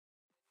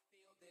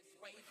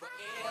I'm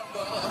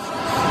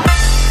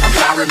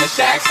sorry, Miss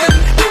Jackson.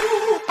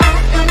 Ooh, I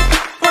am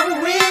for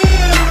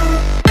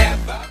real.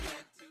 Never.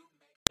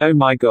 Oh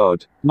my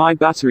god, my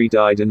battery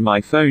died and my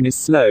phone is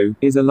slow,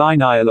 is a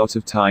line I a lot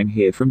of time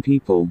hear from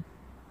people.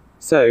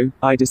 So,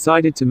 I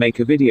decided to make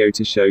a video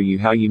to show you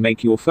how you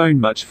make your phone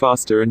much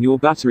faster and your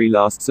battery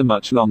lasts a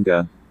much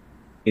longer.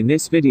 In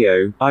this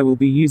video, I will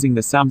be using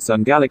the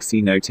Samsung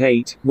Galaxy Note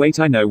 8. Wait,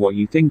 I know what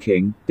you're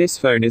thinking. This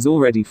phone is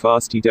already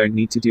fast, you don't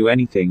need to do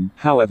anything.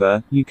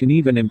 However, you can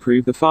even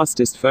improve the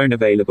fastest phone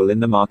available in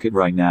the market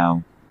right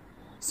now.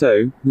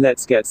 So,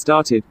 let's get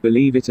started.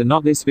 Believe it or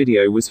not, this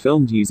video was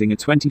filmed using a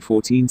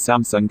 2014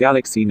 Samsung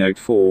Galaxy Note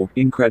 4.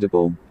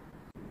 Incredible.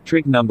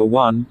 Trick number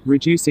 1,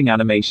 reducing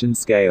animation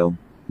scale.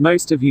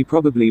 Most of you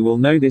probably will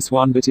know this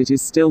one, but it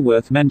is still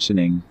worth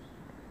mentioning.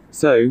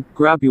 So,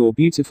 grab your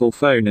beautiful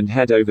phone and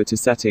head over to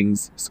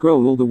Settings,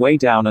 scroll all the way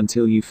down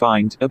until you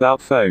find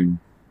About Phone.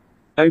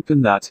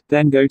 Open that,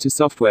 then go to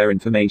Software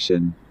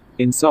Information.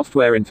 In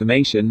Software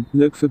Information,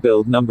 look for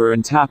build number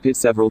and tap it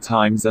several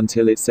times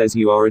until it says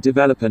you are a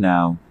developer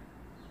now.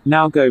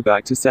 Now go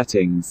back to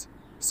Settings.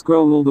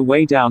 Scroll all the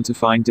way down to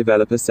find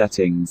Developer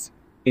Settings.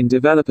 In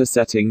Developer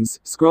Settings,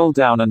 scroll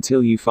down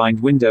until you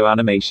find Window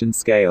Animation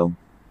Scale.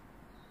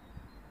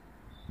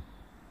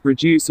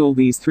 Reduce all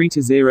these 3 to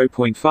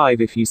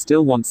 0.5 if you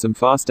still want some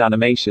fast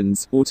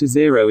animations, or to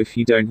 0 if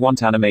you don't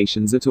want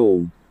animations at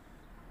all.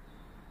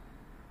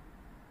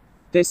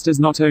 This does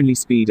not only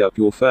speed up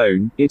your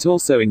phone, it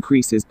also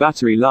increases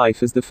battery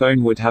life as the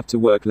phone would have to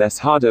work less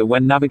harder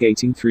when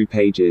navigating through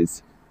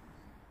pages.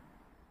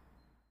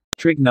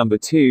 Trick number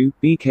 2,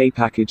 BK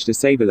Package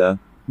Disabler.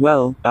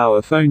 Well,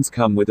 our phones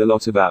come with a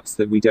lot of apps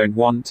that we don't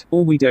want,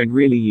 or we don't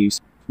really use.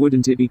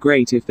 Wouldn't it be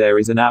great if there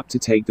is an app to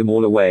take them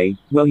all away?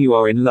 Well, you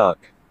are in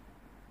luck.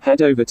 Head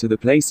over to the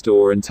Play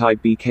Store and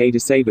type BK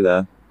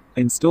Disabler.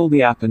 Install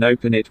the app and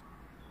open it.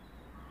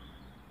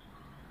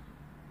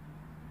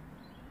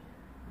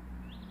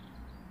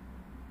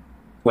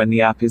 When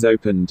the app is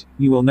opened,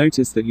 you will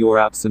notice that your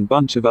apps and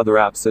bunch of other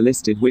apps are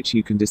listed which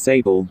you can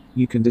disable.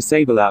 You can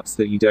disable apps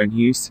that you don't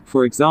use.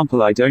 For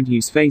example, I don't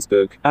use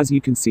Facebook. As you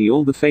can see,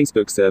 all the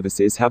Facebook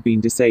services have been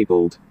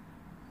disabled.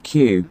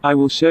 I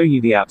will show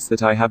you the apps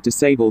that I have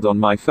disabled on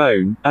my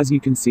phone. As you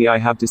can see, I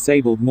have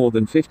disabled more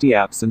than 50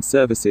 apps and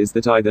services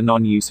that either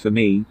non-use for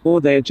me, or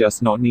they are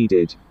just not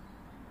needed.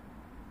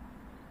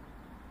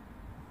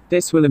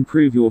 This will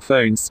improve your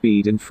phone's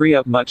speed and free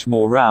up much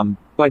more RAM.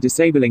 By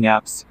disabling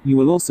apps, you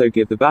will also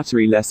give the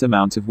battery less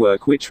amount of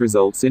work, which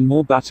results in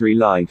more battery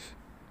life.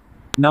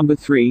 Number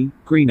 3,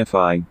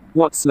 Greenify.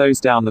 What slows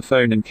down the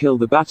phone and kill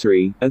the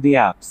battery are the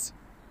apps.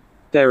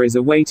 There is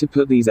a way to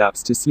put these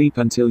apps to sleep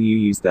until you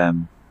use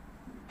them.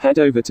 Head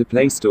over to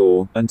Play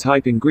Store, and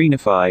type in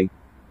Greenify.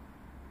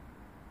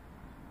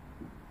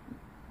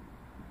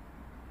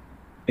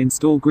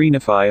 Install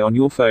Greenify on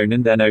your phone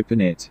and then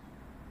open it.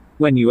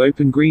 When you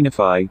open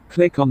Greenify,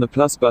 click on the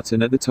plus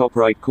button at the top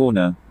right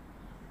corner.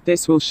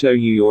 This will show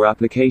you your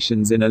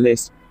applications in a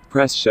list.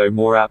 Press Show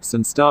More Apps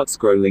and start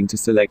scrolling to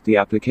select the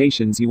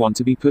applications you want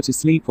to be put to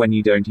sleep when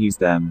you don't use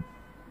them.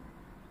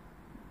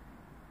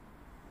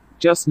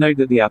 Just note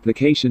that the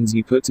applications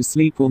you put to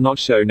sleep will not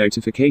show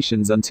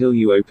notifications until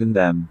you open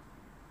them.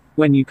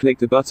 When you click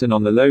the button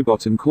on the low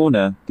bottom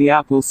corner, the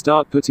app will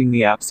start putting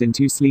the apps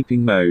into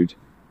sleeping mode.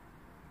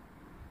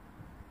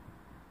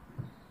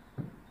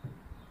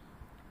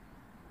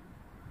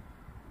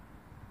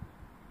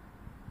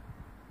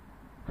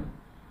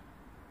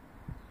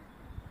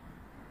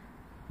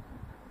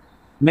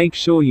 Make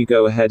sure you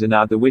go ahead and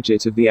add the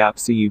widget of the app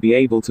so you be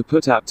able to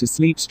put app to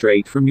sleep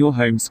straight from your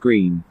home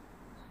screen.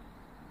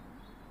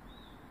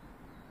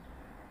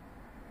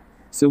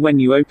 So when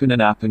you open an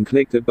app and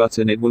click that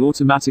button, it will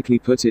automatically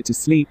put it to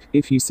sleep,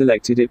 if you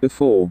selected it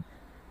before.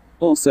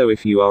 Also,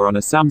 if you are on a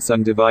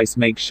Samsung device,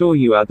 make sure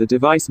you add the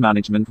device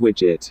management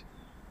widget.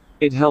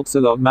 It helps a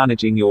lot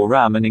managing your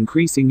RAM and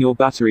increasing your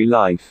battery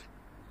life.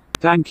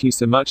 Thank you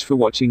so much for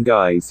watching,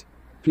 guys.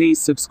 Please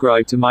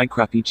subscribe to my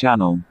crappy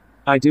channel.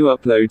 I do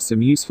upload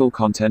some useful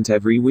content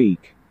every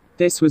week.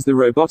 This was the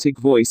robotic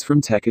voice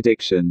from Tech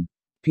Addiction.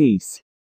 Peace.